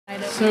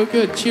So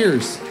good.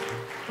 Cheers.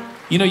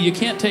 You know, you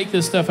can't take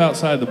this stuff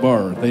outside the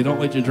bar. They don't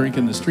let you drink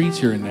in the streets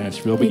here in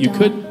Nashville, but you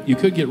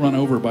could get run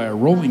over by a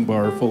rolling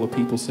bar full of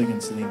people singing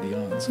Celine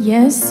Dion. So.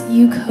 Yes,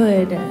 you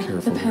could.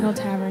 Careful the Pedal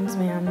Taverns,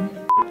 man.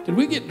 Did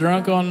we get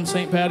drunk on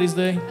St. Patty's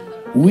Day?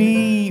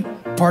 We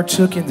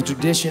partook in the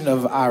tradition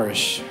of the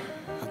Irish.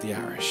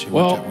 It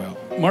worked out well.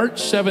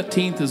 March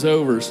 17th is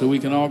over, so we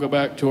can all go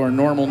back to our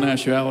normal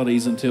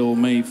nationalities until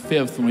May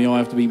 5th, when we all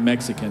have to be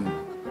Mexican.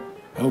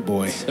 Oh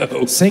boy.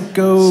 So,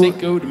 Cinco de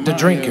Drinko.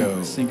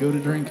 Drinko. Cinco de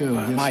Drinko.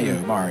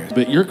 Yes, Mario.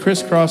 But you're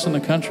crisscrossing the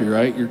country,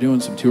 right? You're doing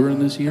some touring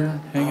this year,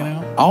 hanging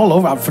out? All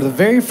over. For the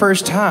very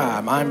first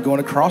time, I'm going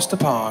across the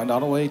pond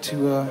all the way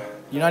to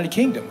United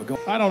Kingdom.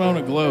 I don't own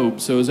a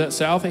globe, so is that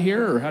south of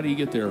here, or how do you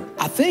get there?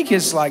 I think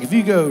it's like if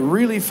you go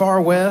really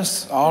far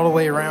west, all the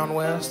way around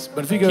west.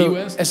 But if you go, Key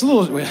West? it's a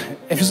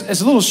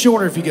little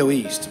shorter if you go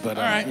east. But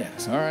all right,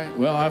 yes. All right.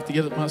 Well, I'll have to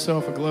get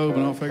myself a globe,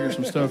 and I'll figure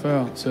some stuff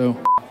out. So,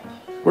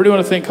 we're doing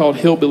a thing called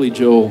Hillbilly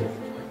Joel.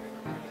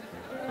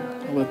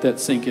 I'll let that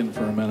sink in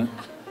for a minute.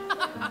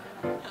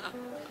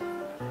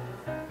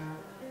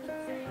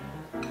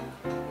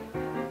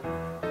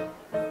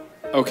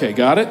 Okay,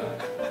 got it?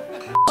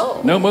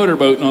 Oh. No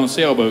motorboating on a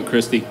sailboat,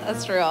 Christy.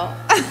 That's real.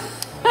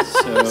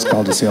 It's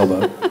called a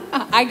sailboat.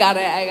 I got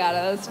it.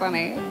 That's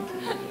funny.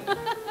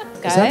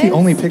 Is that the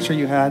only picture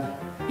you had?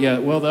 Yeah,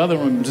 well, the other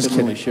one Just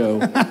didn't really kidding.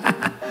 show.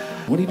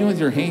 What are you doing with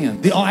your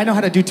hands? I know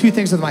how to do two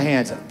things with my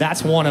hands.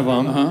 That's one of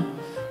them. Uh-huh.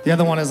 The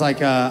other one is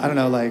like, I don't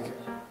know, like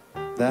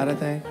that, I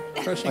think.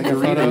 Crushing Like in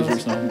Doritos photos. or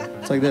something.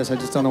 It's like this. I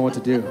just don't know what to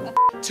do.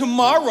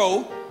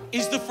 Tomorrow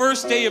is the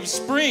first day of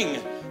spring,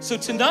 so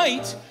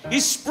tonight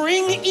is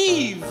Spring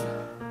Eve.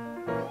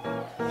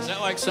 Is that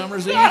like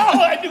Summer's Eve? Oh,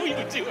 I knew you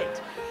would do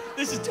it.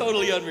 This is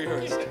totally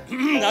unrehearsed.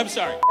 I'm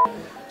sorry.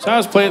 So I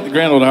was playing at the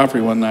Grand Ole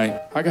Opry one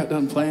night. I got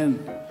done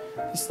playing.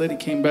 This lady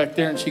came back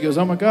there and she goes,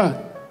 "Oh my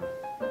God,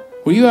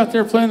 were you out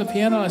there playing the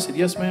piano?" I said,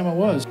 "Yes, ma'am, I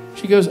was."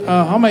 She goes,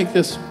 "I'll make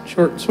this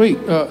short and sweet.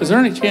 Is there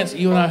any chance that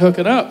you and I hook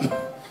it up?"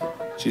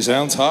 She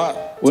sounds hot.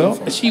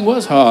 Well, she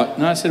was hot.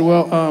 And I said,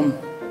 "Well,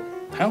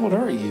 how old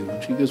are you?"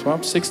 And she goes, "Well,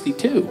 I'm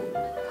 62.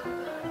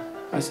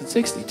 I said,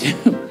 62?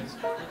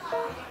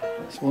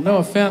 I said, "Well, no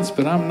offense,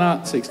 but I'm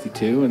not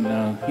 62, and,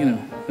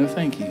 no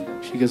thank you."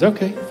 She goes,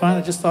 "Okay, fine,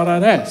 I just thought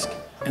I'd ask."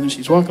 And then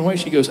she's walking away.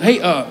 She goes, "Hey,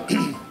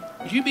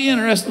 would you be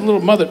interested in a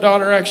little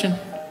mother-daughter action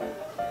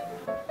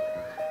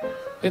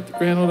at the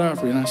Grand Ole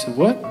Opry?" And I said,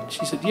 "What?"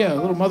 She said, "Yeah, a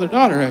little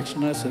mother-daughter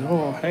action." And I said,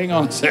 "Oh, hang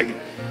on a second.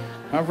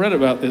 I've read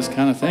about this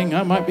kind of thing.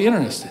 I might be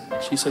interested."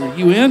 She said, "Are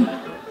you in?"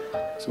 I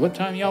said, "What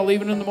time y'all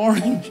leaving in the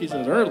morning?" She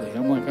said, "Early."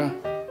 I'm like, I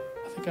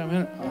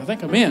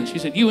think I'm in. She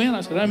said, "You in?"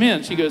 I said, "I'm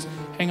in." She goes,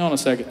 "Hang on a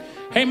second.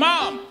 Hey,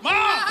 Mom!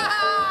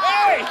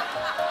 Hey!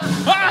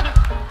 Mom!"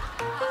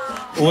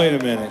 Wait a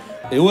minute.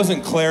 It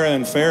wasn't Clara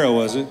and Farrah,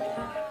 was it?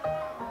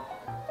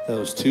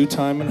 Those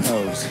two-timing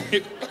hoes.